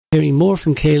Hearing more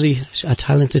from Kaylee, a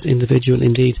talented individual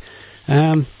indeed.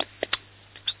 As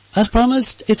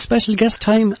promised, it's special guest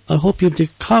time. I hope you've the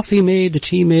coffee made, the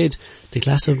tea made, the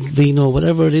glass of vino,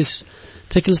 whatever it is,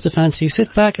 tickles the fancy.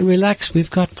 Sit back and relax.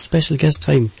 We've got special guest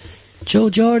time. Joe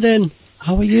Jordan,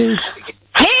 how are you?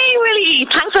 Hey, Willie.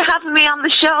 Thanks for having me on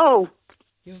the show.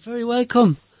 You're very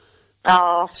welcome.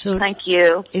 Oh, so thank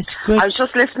you. It's great. I was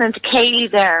just listening to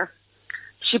Kaylee there.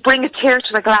 She'd bring a tear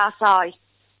to a glass eye.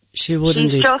 She would She's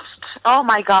indeed. just, oh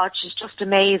my God, she's just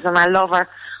amazing. I love her.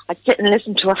 I'd sit and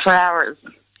listen to her for hours.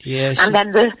 Yeah, and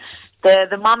then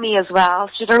the mummy as well.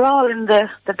 So they're all in the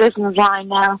business line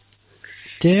now.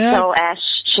 Yeah. So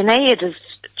Sinead is,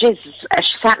 Jesus,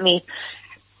 she sent me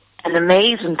an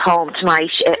amazing poem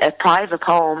tonight, a private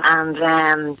poem,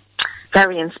 and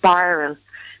very inspiring.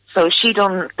 So she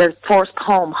done the fourth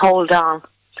poem, Hold On.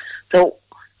 So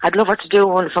I'd love her to do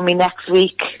one for me next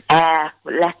week.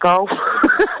 Let Go.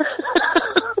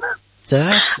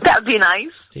 That'd be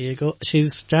nice. There you go.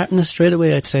 She's starting us straight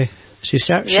away, I'd say. She's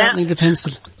sharpening the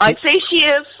pencil. I'd say she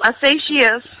is. I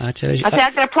tell you. I'll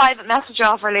get a private message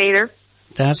off her later.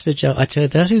 That's the job. I tell you,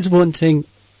 that is one thing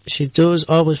she does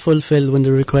always fulfill when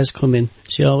the requests come in.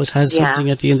 She always has something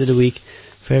at the end of the week.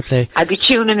 Fair play. I'd be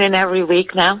tuning in every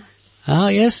week now. Ah,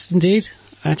 yes, indeed.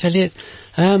 I tell you,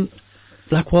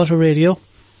 Blackwater Radio.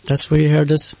 That's where you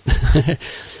heard us.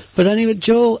 But anyway,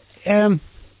 Joe,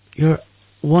 you're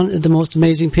one of the most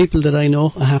amazing people that I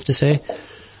know, I have to say.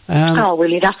 Oh,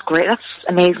 Willie, that's great. That's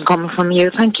amazing coming from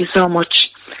you. Thank you so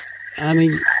much. I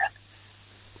mean,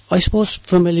 I suppose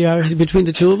familiarity between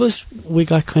the two of us, we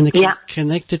got kind of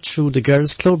connected through the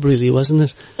girls' club, really, wasn't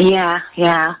it? Yeah.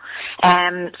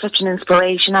 Such an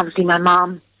inspiration. Obviously, my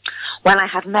mum, when I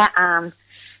had met Anne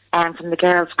from the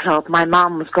girls' club, my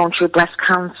mum was going through breast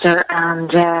cancer,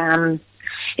 and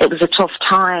it was a tough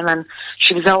time, and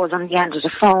she was always on the end of the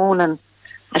phone, and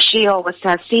as she always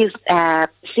says, C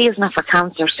is not for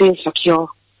cancer, C is for cure.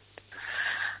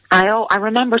 I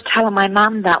remember telling my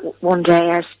mum that one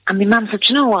day, and my mum said,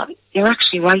 you know what, you're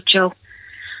actually right, Joe.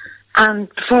 And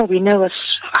before we knew it,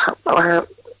 our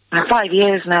 5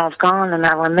 years now have gone in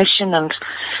our mission, and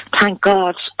thank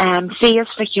God, C is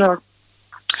for cure.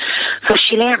 So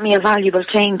she learnt me a valuable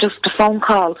thing, just a phone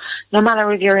call. No matter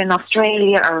if you're in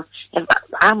Australia or if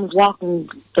I'm walking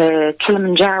the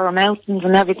Kilimanjaro mountains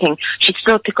and everything, she'd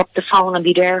still pick up the phone and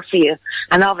be there for you.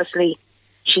 And obviously,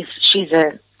 she's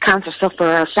a cancer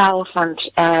sufferer herself, and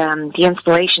the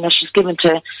inspiration that she's given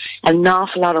to an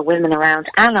awful lot of women around,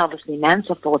 and obviously men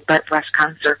suffer with breast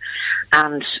cancer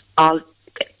and all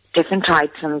different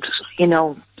types. And, you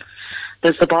know,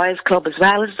 there's the boys' club as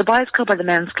well. Is it the boys' club or the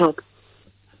men's club?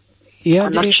 Yeah,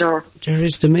 I'm not sure. There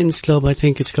is the men's club, I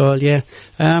think it's called, yeah.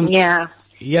 Yeah,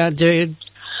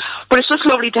 but it's just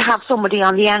lovely to have somebody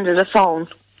on the end of the phone,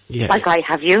 like I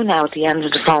have you now at the end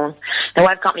of the phone. Now,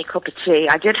 I've got me cup of tea.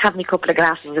 I did have me couple of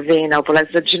glasses of vino, but I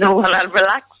said, you know what, I'll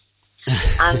relax.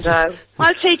 And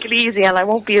I'll take it easy, and I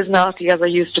won't be as naughty as I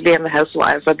used to be in the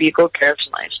Housewives. I'll be a good girl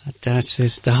tonight. That's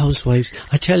it, the Housewives.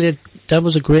 I tell you, that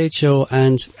was a great show,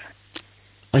 and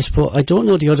I suppose, I don't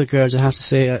know the other girls, I have to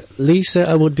say. Lisa,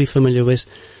 I would be familiar with.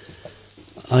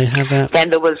 I have Then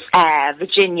there was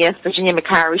Virginia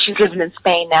McCarry. She's living in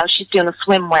Spain now. She's doing a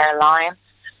swimwear line.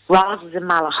 Roz is in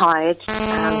Malahide.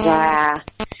 And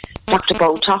Dr.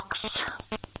 Botox.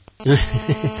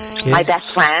 My best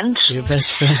friend. Your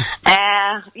best friend.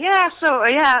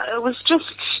 It was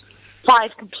just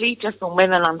 5 complete different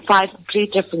women on 5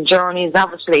 complete different journeys,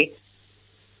 obviously.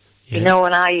 Yeah. You know,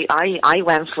 and I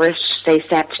went for it. They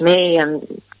said to me,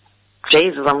 and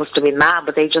Jesus, I must have been mad,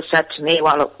 but they just said to me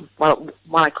what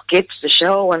I could give to the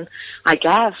show, and I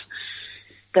gave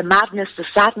the madness, the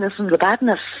sadness, and the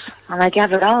badness, and I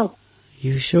gave it all.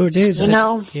 You sure did.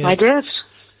 I did.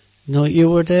 No, you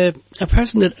were a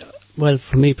person that, well,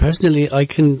 for me personally, I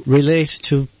can relate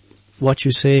to what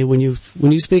you say when you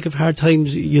speak of hard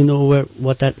times. You know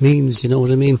what that means. You know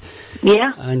what I mean?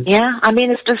 Yeah, I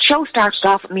mean, the show started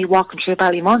off with me walking through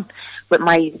Ballymun with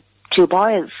my 2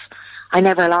 boys. I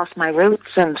never lost my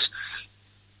roots, and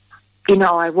you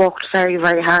know, I worked very,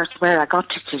 very hard to where I got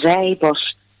to today. But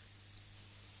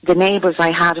the neighbours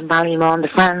I had in Ballymun, the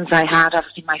friends I had,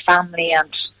 obviously my family,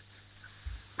 and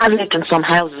I lived in some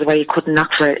houses where you couldn't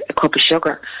knock for a cup of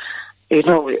sugar. You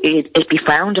know, it'd be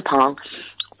frowned upon.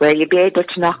 Where you'd be able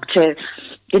to knock to,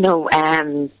 you know,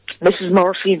 Mrs.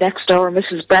 Murphy next door,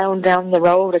 Mrs. Brown down the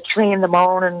road at 3 in the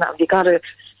morning. Have you got a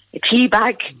tea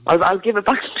bag? I'll give it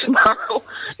back tomorrow.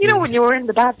 You know, when you were in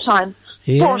the bad time.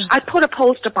 Yes. But I put a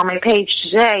post up on my page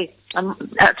today. I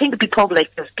think it'd be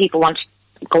public if people want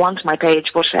to go onto my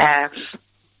page. But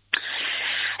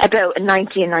about in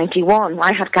 1991.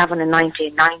 I had Gavin in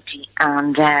 1990,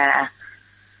 and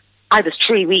I was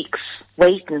 3 weeks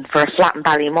waiting for a flat in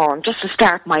Ballymun just to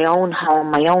start my own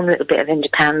home, my own little bit of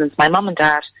independence. My mum and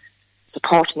dad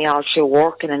supported me all through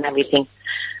working and everything.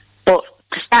 But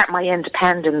to start my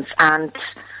independence and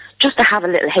just to have a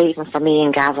little haven for me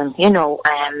and Gavin, you know,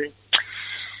 and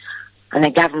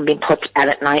then Gavin being put to bed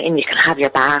at night and you can have your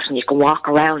bath and you can walk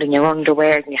around in your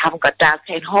underwear and you haven't got Dad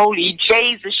saying, holy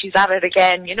Jesus, she's at it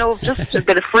again, you know, just a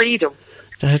bit of freedom.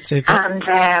 That's it.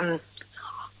 And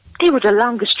they were the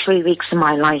longest 3 weeks of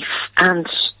my life, and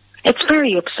it's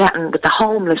very upsetting with the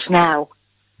homeless now.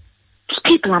 There's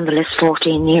people on the list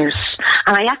 14 years,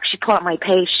 and I actually put on my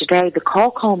page today the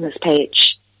Cork homeless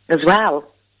page as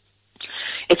well.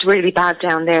 It's really bad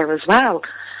down there as well.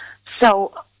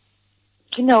 So,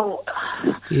 you know,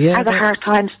 yeah, the hard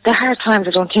times I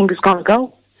don't think is going to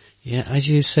go. Yeah, as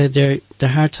you said there, the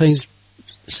hard times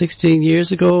 16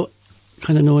 years ago,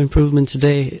 kind of no improvement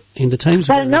today in the times.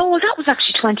 Well, no, that was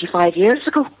actually 25 years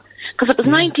ago, because it was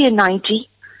 1990.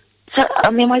 So,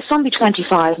 I mean, my son will be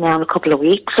 25 now in a couple of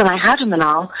weeks, and I had him and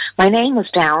all. My name was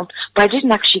down, but I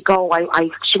didn't actually go.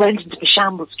 She went into the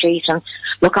Shambles Street and,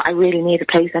 look, I really need a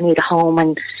place, I need a home,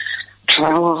 and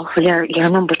well, you're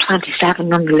number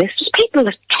 27 on the list. There's people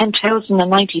at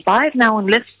 10,095 now on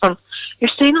lists, and you're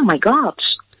saying, oh my God.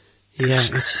 Yeah,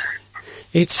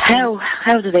 it's how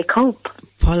do they cope?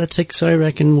 Politics, I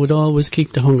reckon, would always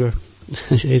keep the hunger.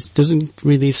 It doesn't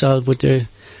really solve what the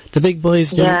big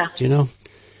boys do, you know.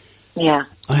 Yeah.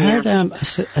 I heard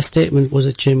a statement, was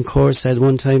it Jim Core said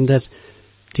one time, that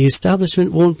the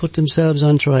establishment won't put themselves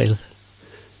on trial.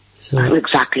 So,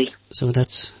 exactly. So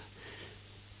that's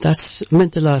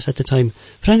meant a lot at the time.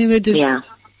 But anyway,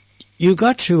 you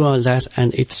got through all that,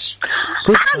 and it's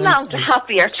good. I'm now to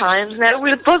happier times now.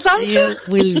 We'll buzz on. Yeah,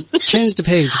 we'll change the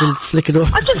page. We'll flick it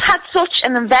over. I just had such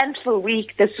an eventful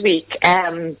week this week.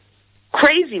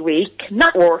 Crazy week.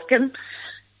 Not working.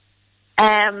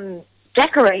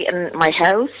 Decorating my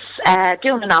house.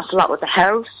 Doing an awful lot with the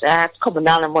house. Coming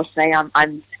down, I must say, I'm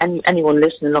anyone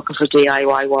listening looking for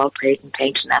DIY wallpaper and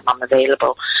painting them, I'm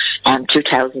available.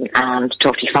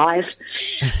 2035.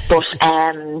 But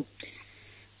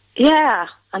yeah,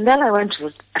 and then I went to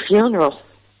a funeral,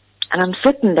 and I'm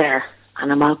sitting there, and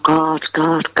I'm all, God.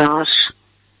 And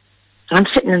I'm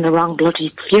sitting in the wrong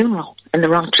bloody funeral, in the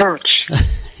wrong church.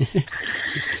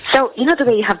 So, you know the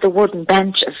way you have the wooden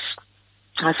benches?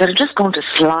 I said, I'm just going to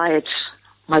slide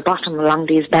my bottom along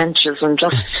these benches and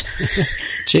just...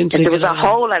 if there was a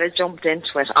hole, I'd have jumped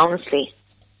into it, honestly.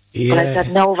 Yeah. But I said,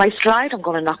 no, if I slide, I'm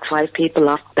going to knock 5 people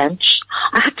off the bench.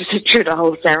 I had to sit through the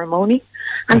whole ceremony.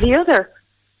 And the other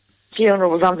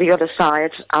funeral was on the other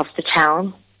side of the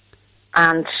town.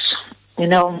 And, you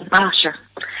know, sure.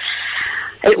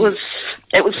 It was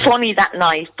funny that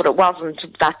night, but it wasn't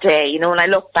that day. You know, when I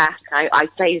look back, I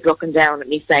say he's looking down at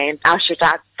me saying, sure,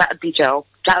 that'd be Joe.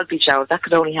 That would be Joe. That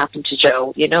could only happen to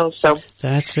Joe, you know, so...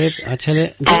 That's it, I tell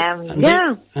you.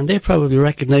 And they probably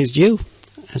recognised you.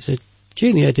 I said,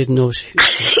 Jeannie, I didn't know she...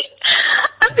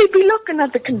 And they'd be looking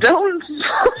at the condolences.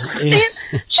 Yeah.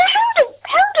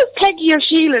 How does Peggy or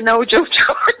Sheila know Joe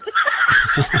Jordan?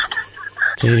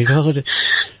 There you go.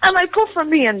 And I put for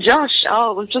me and Josh,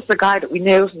 it was just a guy that we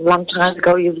knew from a long time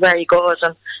ago. He was very good,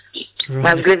 and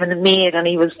I was living in Mead, and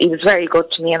he was very good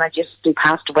to me, and he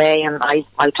passed away, and I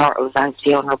thought it was out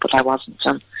funeral, but I wasn't.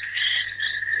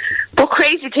 But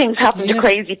crazy things happen to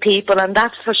crazy people, and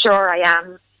that's for sure I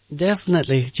am.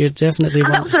 Definitely, you're definitely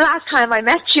one. That was the last time I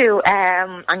met you,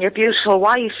 and your beautiful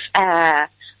wife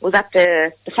was at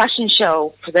the fashion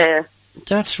show for the...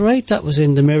 That's right, that was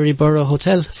in the Maryborough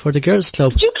Hotel for the girls'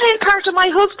 club. Did you play part of my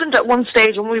husband at one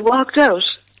stage when we walked out?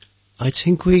 I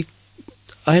think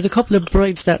I had a couple of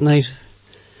brides that night.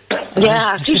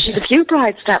 Yeah, she's a few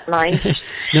brides that night.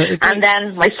 And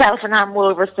then myself and Anne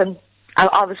Wolverson,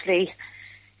 obviously,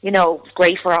 you know,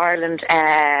 great for Ireland.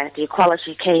 The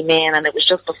equality came in, and it was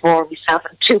just before myself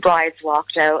and 2 brides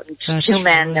walked out, and that's 2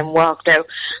 men then walked out,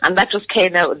 and that just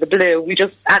came out of the blue. Me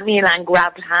and Anne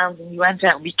grabbed hands, and we went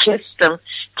out and we kissed them.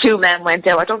 2 men went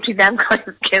out. I don't think them guys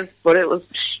kissed, but it was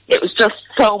just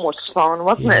so much fun,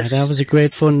 wasn't it? That was a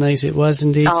great fun night. It was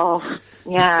indeed. Oh,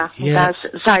 yeah.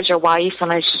 Besides your wife,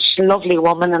 and she's a lovely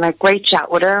woman, and I had a great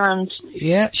chat with her, and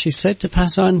yeah, she said to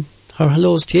pass on her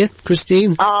hellos to you,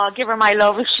 Christine. Oh, give her my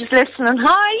love if she's listening.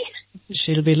 Hi.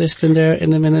 She'll be listening there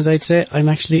in a minute, I'd say. I'm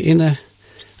actually in a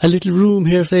little room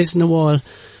here facing the wall.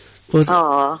 But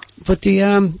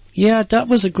that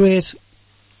was a great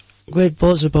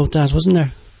buzz about that, wasn't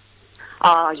there?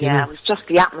 Oh, yeah, it was just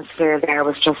the atmosphere there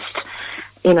was just,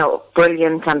 you know,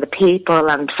 brilliant, and the people,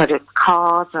 and for the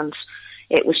cause, and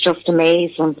it was just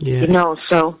amazing, Yeah. you know,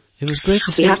 so... It was great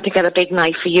to see. We have to get a big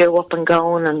night for you up and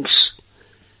going, and...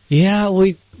 Yeah,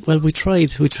 we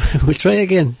tried. We'll try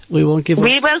again. We won't give up.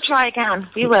 We will try again.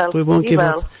 We will. We won't give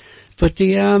up. But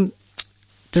the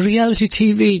reality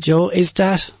TV, Joe, is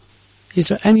there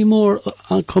any more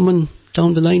coming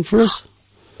down the line for us?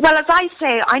 Well, as I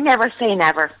say, I never say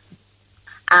never.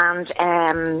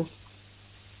 And,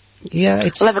 yeah,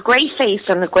 I'll have a great face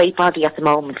and a great body at the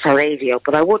moment for radio,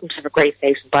 but I wouldn't have a great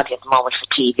face and body at the moment for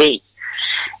TV.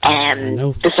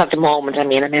 Just at the moment, I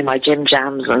mean, I'm in my gym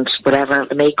jams and whatever,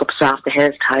 the makeup's off, the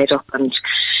hair's tied up, and,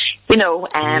 you know,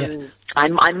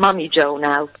 I'm Mummy Joe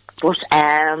now, but,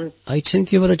 I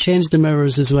think you would have changed the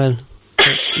mirrors as well.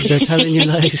 They're telling you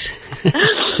lies.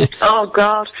 Oh,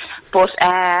 God. But,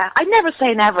 I never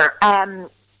say never.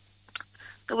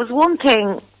 There was one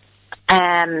thing,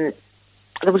 there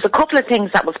was a couple of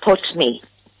things that was put to me,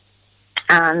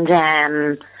 and,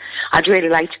 I'd really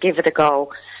like to give it a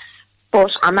go. But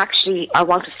I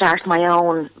want to start my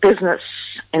own business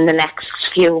in the next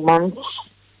few months.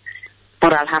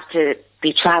 But I'll have to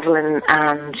be travelling,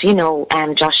 and, you know,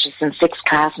 Josh is in 6th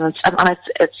class, and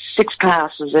it's 6th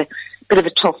class is a bit of a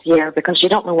tough year because you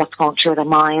don't know what's going through their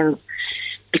minds,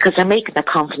 because they're making their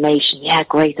confirmation. Yeah,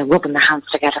 great, they're rubbing their hands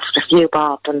together for the few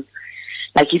bob, and,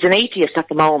 like, he's an atheist at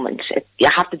the moment. You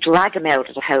have to drag him out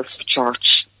of the house for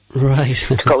church. Right.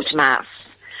 To go to Mass.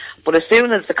 But as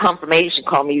soon as the confirmation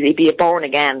comes, he'd be a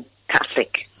born-again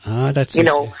Catholic. Ah, that's you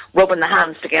know, rubbing the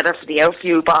hands together for the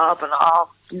outfew bob and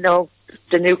all, you know,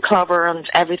 the new clover and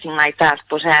everything like that.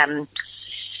 But as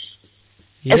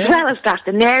well as that,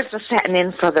 the nerves are setting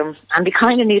in for them, and they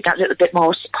kind of need that little bit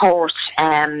more support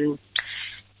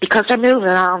because they're moving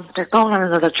on. They're going on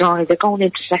another journey. They're going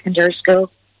into secondary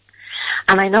school.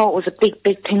 And I know it was a big,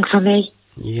 big thing for me.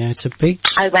 Yeah, it's a big...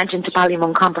 I went into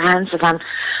Ballymun Comprehensive and,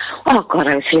 oh God,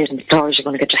 I was hearing the stories, you're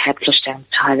going to get your head flushed down the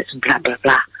toilets and blah, blah,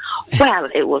 blah. Well,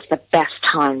 it was the best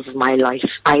times of my life.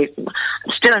 I'm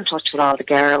still in touch with all the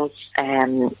girls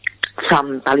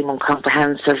from Ballymun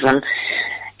Comprehensive, and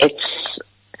it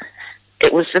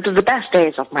was the best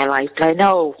days of my life. But I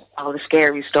know all the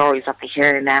scary stories that we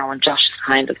hear now, and Josh is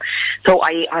kind of... So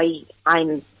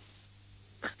I'm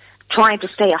trying to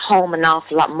stay at home an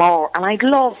awful lot more, and I'd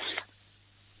love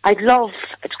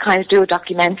to kind of do a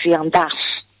documentary on that,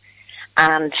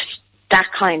 and that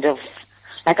kind of,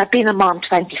 like, I've been a mom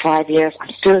 25 years, I'm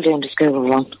still doing the school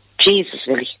run. Jesus,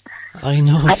 Willie. I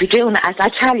know. I'd be doing it, as I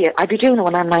tell you, I'd be doing it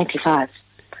when I'm 95.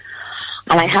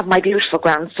 And I have my beautiful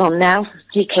grandson now.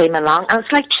 He came along, and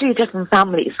it's like 3 different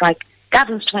families. Like,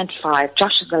 Gavin's 25,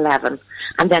 Josh is 11,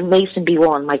 and then Mason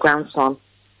B1, my grandson.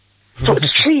 So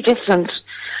it's 3 different.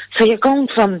 So you're going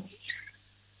from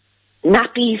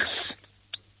nappies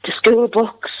to school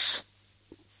books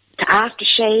to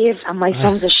aftershave, and my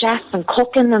son's a chef and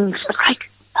cooking, and it's like,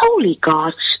 holy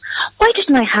God, why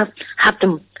didn't I have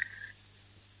them?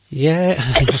 Yeah.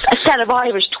 A set of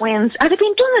Irish twins. I'd have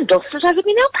been done and dusted. I'd have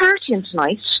been out partying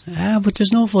tonight. Ah, but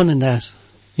there's no fun in that.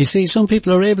 You see, some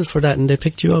people are able for that, and they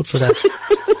picked you out for that.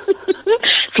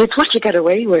 See, it's what you get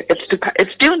away with.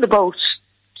 It's doing the boat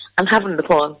and having the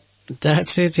fun.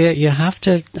 That's it, yeah. You have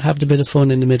to have the bit of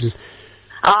fun in the middle.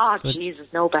 Oh,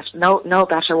 Jesus, no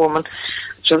better woman.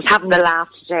 She was having the laugh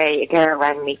today. A girl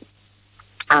rang me,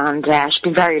 and she's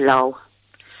been very low.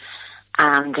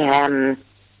 And,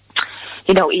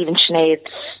 you know, even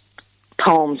Sinead's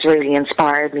poems really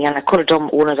inspired me, and I could have done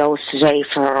one of those today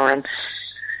for her.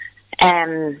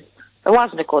 And it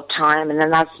wasn't a good time. And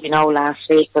then, as you know, last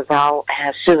week was all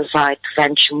Suicide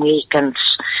Prevention Week, and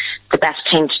the best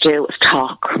thing to do was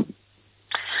talk.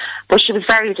 But she was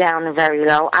very down and very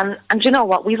low. And you know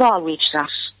what? We've all reached that.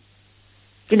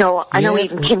 You know, I know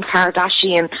even Kim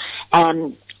Kardashian,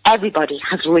 everybody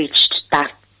has reached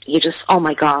that. You just, oh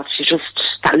my God, you just,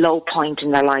 that low point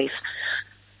in their life.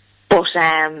 But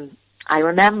I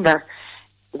remember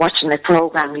watching a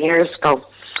program years ago,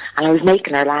 and I was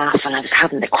making her laugh, and I was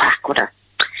having the crack with her.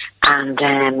 And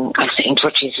I was saying to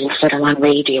her, Jesus, I said, I'm on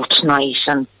radio tonight,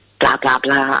 and blah, blah,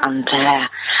 blah. And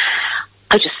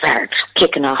I just started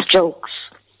kicking off jokes.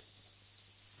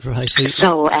 Right.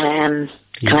 So, can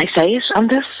I say it on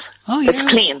this? Oh, yeah.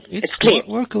 It's clean. It's clean.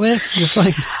 Work away. You're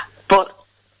fine. But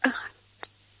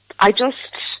I just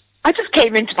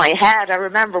came into my head. I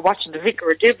remember watching the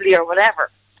Vicar of Dibley or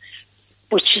whatever.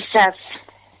 But she says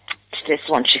to this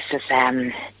one, she says,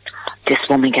 this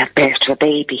woman gave birth to a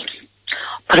baby,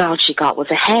 but all she got was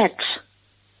a head.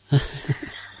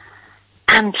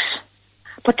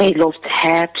 But they loved the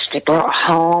head. They brought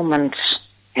her home, and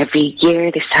every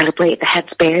year they celebrate the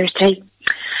head's birthday.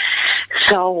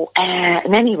 So,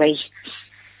 and anyway,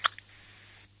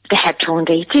 the head turned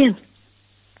 18.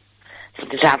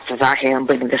 The dad says, here, I'm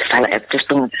bringing this fella out, just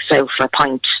bringing this out for a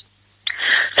pint.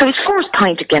 So his first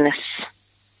pint of Guinness,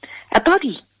 a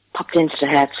body popped into the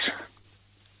head.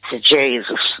 I said,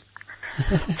 Jesus.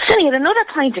 So he had another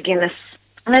pint of Guinness,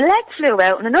 and a leg flew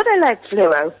out, and another leg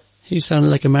flew out. He sounded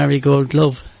like a marigold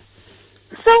glove.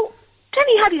 So then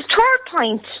he had his third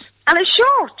pint, and a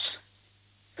short.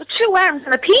 The 2 arms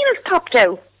and a penis popped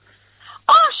out.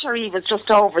 Oh, sure, he was just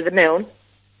over the moon.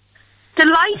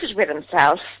 Delighted with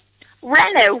himself.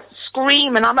 Ran out,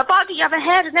 screaming, I'm a body, I have a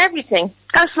head and everything.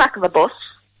 Got a slack of a bus.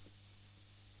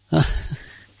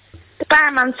 The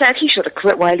barman said he should have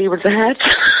quit while he was ahead.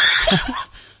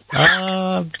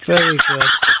 Ah, very good.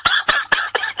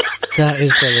 That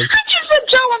is brilliant. She said,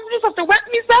 Joe, I'm just have to wet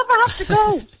myself, I have to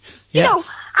go. Yeah. You know,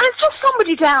 and it's just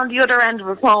somebody down the other end of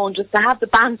the phone just to have the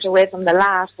banter with him, the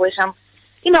laugh with him,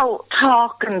 you know,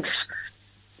 talk and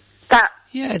that.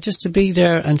 Yeah, just to be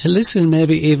there and to listen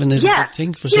maybe even is a big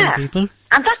thing for some people.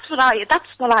 And that's what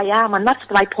I am, and that's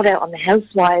what I put out on the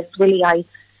Housewives, Willie.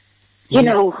 You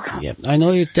know. Yeah, I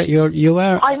know you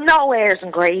are. I'm no airs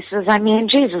and graces. I mean,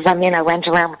 Jesus, I went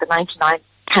around with the 99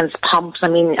 pence pumps. I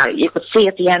mean, you could see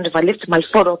at the end, if I lifted my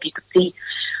foot up, you could see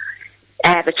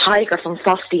the tiger from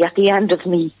Frosty at the end of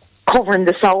me covering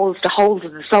the holes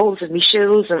of the soles of my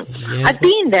shoes. And I've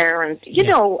been there, and, you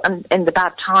know, and in the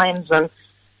bad times, and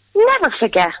never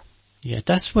forget. Yeah,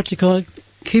 that's what you call it,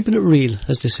 keeping it real,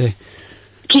 as they say.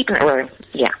 Keeping it real,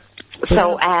 yeah.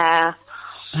 So,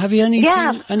 have you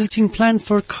anything planned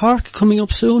for Cork coming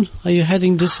up soon? Are you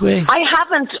heading this way? I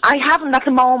haven't at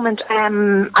the moment.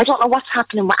 I don't know what's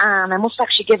happening with Anne. I must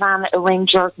actually give Anne a ring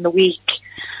during the week.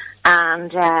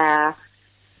 And I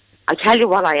tell you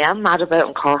what I am mad about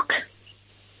in Cork.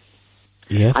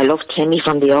 Yeah. I love Timmy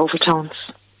from the Overtones.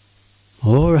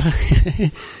 Oh,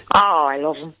 right. Oh, I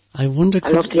love him. I wonder... I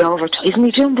love the Overtones. Isn't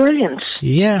he doing brilliant?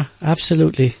 Yeah,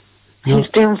 absolutely. He's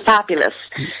doing fabulous.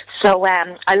 So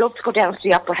I love to go down to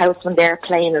the Opera House when they're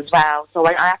playing as well. So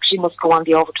I actually must go on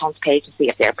the Overtones page and see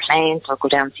if they're playing. So I'll go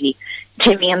down to see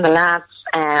Timmy and the lads.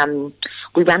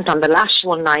 We went on the Lash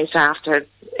one night after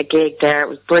a gig there. It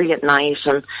was a brilliant night,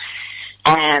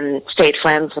 and stayed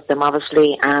friends with them,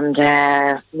 obviously, and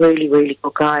really, really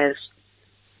good guys.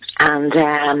 And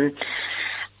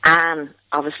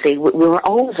obviously, we were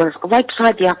over right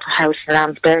beside the Opera House for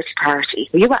Anne's birthday party.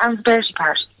 Were you at Anne's birthday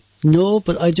party? No,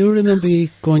 but I do remember you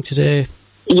going to the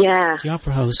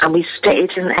Opera House. And we stayed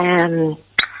in,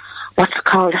 what's it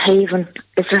called, Haven,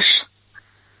 is it?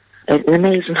 An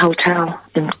amazing hotel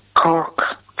in Cork,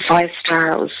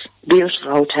 5-star, it was a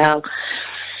beautiful hotel.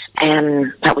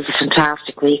 That was a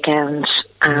fantastic weekend,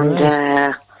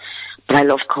 and but I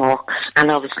love Cork. And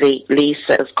obviously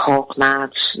Lisa is Cork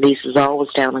mad. Lisa's always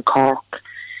down in Cork.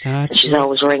 She's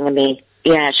always ringing me.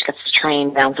 Yeah, she gets the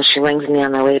train down, so she rings me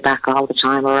on her way back all the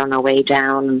time, or on her way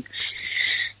down. And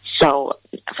so,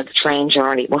 for the train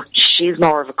journey, well, she's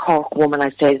more of a Cork woman,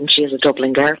 I'd say, than she is a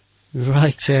Dublin girl.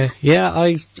 Right, yeah,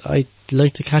 I'd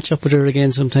like to catch up with her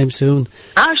again sometime soon.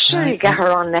 Oh, sure, you get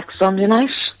her on next Sunday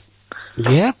night.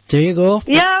 Yeah, there you go.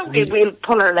 Yeah, we'll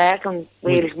pull her leg and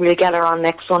we'll get her on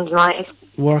next Sunday night.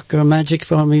 Work her magic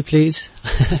for me, please.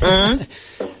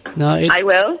 No, I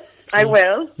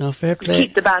will. No, fair play.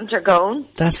 Keep the banter going.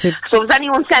 That's it. So has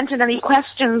anyone sent in any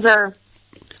questions, or?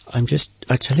 I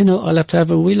tell you now, I'll have to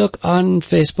have a wee look on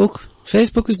Facebook.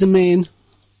 Facebook is the main.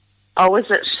 Oh, is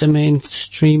it? The main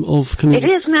stream of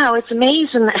community. It is now. It's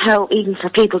amazing how, even for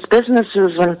people's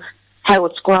businesses, and how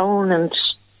it's grown. And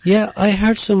yeah, I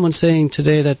heard someone saying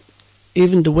today that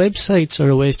even the websites are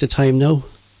a waste of time now.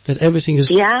 That everything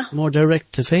is more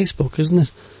direct to Facebook, isn't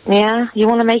it? Yeah, you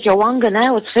want to make your wanga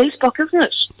now, it's Facebook, isn't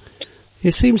it?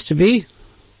 It seems to be.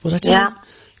 But I tell you,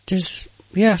 there's,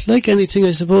 like anything,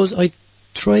 I suppose, I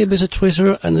try a bit of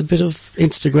Twitter and a bit of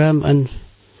Instagram, and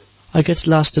I get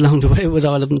lost along the way with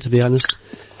all of them, to be honest.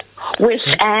 With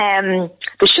the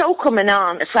show coming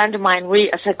on, a friend of mine,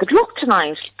 I said, good luck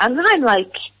tonight. And I'm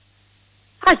like,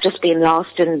 I've just been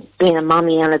lost in being a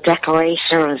mummy and a decorator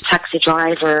and a taxi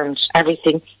driver and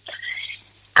everything.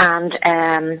 And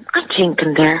I'm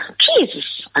thinking there, Jesus,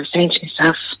 I'm saying to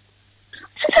myself,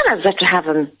 so then I was after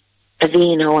having a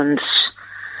vino, and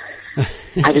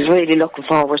I was really looking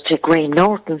forward to Graham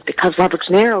Norton, because Robert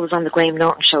De Niro was on the Graham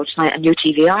Norton show tonight on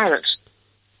UTV Ireland.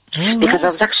 Because I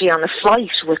was actually on a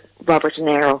flight with Robert De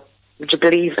Niro, would you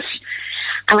believe it?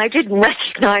 And I didn't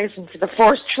recognise him for the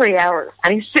first 3 hours,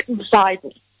 and he's sitting beside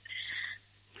me.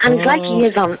 And it's like he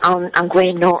is on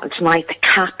Graham Norton tonight. The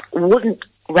cap wouldn't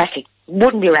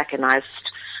be recognised.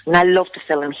 And I love the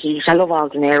film Heat. I love all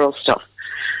De Niro stuff.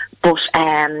 But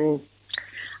I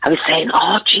was saying,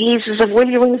 oh, Jesus, if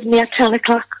Willie rings me at 10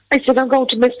 o'clock, I said, I'm going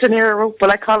to Mr. Nero.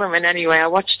 Well, I call him in anyway. I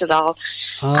watched it all.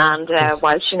 And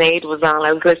while Sinead was on,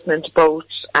 I was listening to both.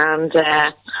 And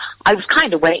I was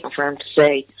kind of waiting for him to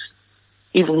say,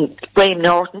 even Graham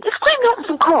Norton. Is Graham Norton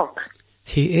from Cork?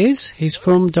 He is. He's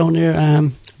from down near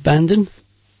Bandon.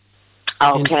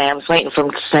 Okay, I was waiting for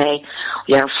him to say,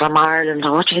 you're from Ireland.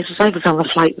 Oh, Jesus, I was on a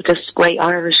flight with this great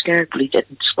Irish girl, but he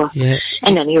didn't. But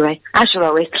and anyway, I shall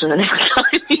always tell the next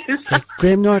time.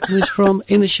 Graham Norton is from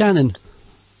Inishannon.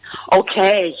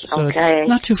 Okay, so okay.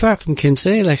 Not too far from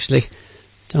Kinsale, actually.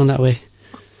 Down that way.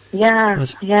 Yeah,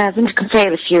 I've been to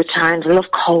Kinsale a few times. I love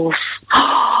Cove.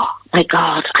 Oh, my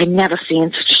God, I've never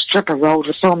seen such a strip of road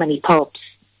with so many pubs.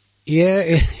 Yeah,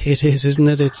 it is, isn't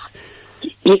it? It's...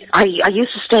 I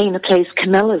used to stay in a place,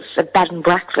 Camilla's, a bed and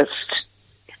breakfast,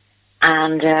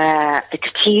 and the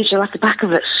cathedral at the back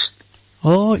of it.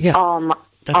 Oh, yeah.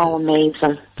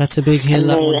 Amazing. That's a big hill,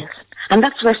 that one. And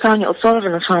that's where Sonia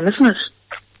O'Sullivan is from, isn't it?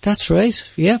 That's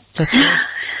right, yeah, that's right.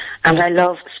 And I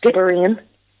love Skibbereen.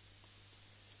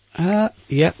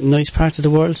 Yeah, nice part of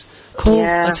the world. Cove,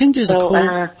 yeah, I think there's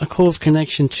a Cove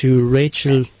connection to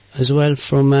Rachel as well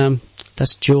from,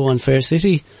 that's Joe on Fair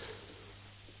City.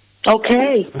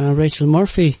 Okay. Rachel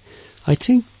Murphy. I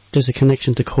think there's a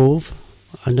connection to Cove.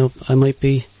 I know I might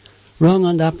be wrong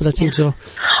on that, but I think so.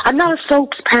 I'm not a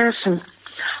soaps person.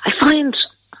 I find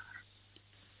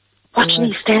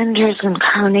watching EastEnders and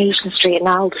Coronation Street and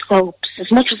all the soaps,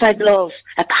 as much as I'd love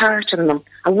a part in them,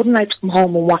 I wouldn't like to come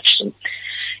home and watch them.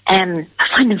 I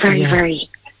find them very, very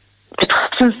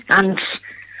depressing and,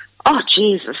 oh,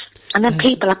 Jesus. And then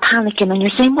people are panicking and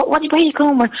you're saying, where are you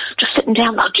going? We're just sitting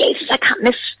down, oh, Jesus, I can't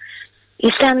miss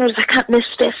EastEnders, I can't miss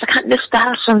this, I can't miss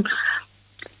that. And,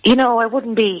 you know, I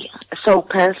wouldn't be a soap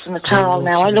person at all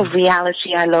now. I love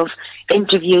reality, I love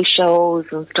interview shows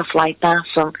and stuff like that.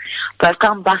 But I've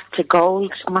gone back to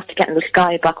gold. I'm after getting the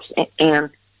Skybox in.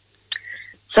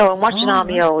 So I'm watching all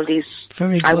my oldies.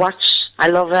 Very good. I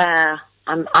love,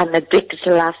 I'm addicted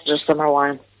to Lavender Summer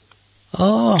Wine.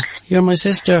 Oh, you're my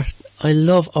sister. I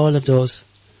love all of those.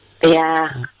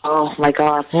 Yeah. Oh, my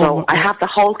God. So I have the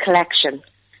whole collection,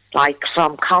 like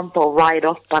from Compo right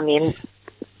up. I mean,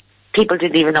 people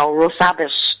didn't even know Russ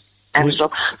Abbott and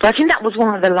stuff. But I think that was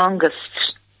one of the longest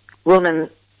running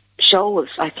shows,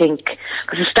 I think.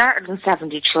 Because it started in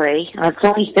 73 and it's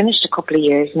only finished a couple of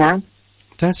years now.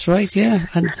 That's right, yeah.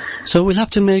 And so we'll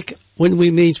have to make, when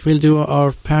we meet, we'll do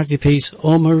our party piece,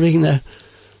 Oh Marina.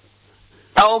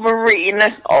 Oh,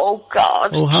 Marina. Oh, God.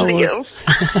 Oh, Howard.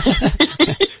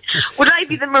 Would I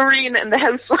be the Marina in the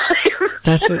Housewives?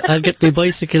 That's what, I'll get my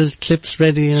bicycle clips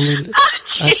ready and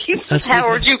we'll...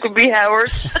 Howard, you could be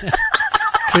Howard.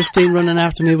 Christine running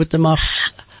after me with the mop.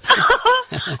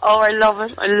 Oh, I love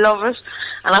it. I love it.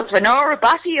 And that's when Nora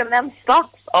Batty and them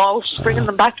socks. Oh, she's bringing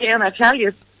them back in, I tell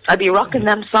you. I'd be rocking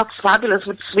them socks fabulous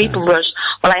with sweeping brush.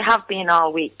 Well, I have been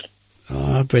all week.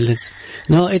 Oh, brilliant.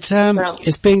 No,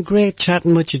 it's been great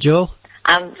chatting with you, Joe.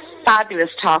 And fabulous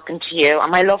talking to you.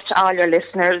 And my love to all your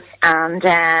listeners.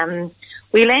 And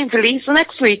we'll aim for Lisa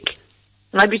next week.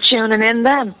 And I'll be tuning in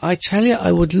then. I tell you,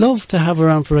 I would love to have her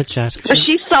on for a chat. But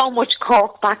she's so much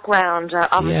Cork background,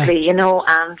 obviously, you know,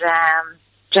 and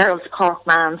Gerald's a Cork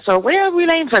man. So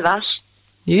we'll aim for that.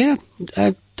 Yeah,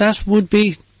 that would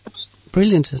be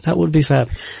brilliant. That would be fab.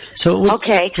 So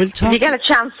okay. If you get a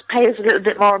chance, pay us a little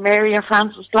bit more, Mary or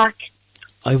Francis Black.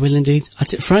 I will indeed.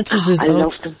 Francis is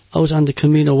out on the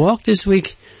Camino walk this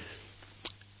week,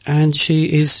 and she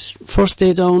is first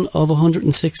day down of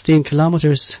 116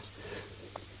 kilometres.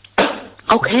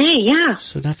 Okay, yeah.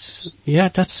 So that's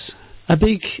a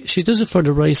big. She does it for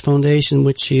the Rice Foundation,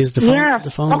 which she is the founder.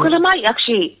 Oh, well, I might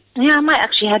actually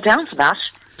head down for that.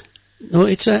 No,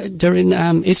 it's they're in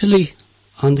Italy.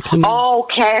 On the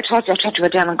okay, I thought you were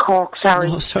down in Cork. Sorry.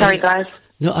 Oh, sorry, guys.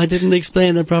 No, I didn't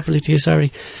explain it properly to you,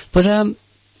 sorry. But,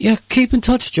 yeah, keep in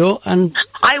touch, Joe, and...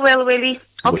 I will, Willie.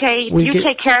 Okay, you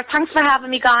take care. Thanks for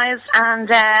having me, guys, and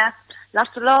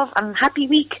lots of love, and happy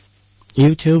week.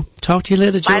 You too. Talk to you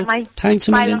later, Joe. Bye, Thanks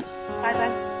a million.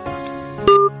 Bye-bye.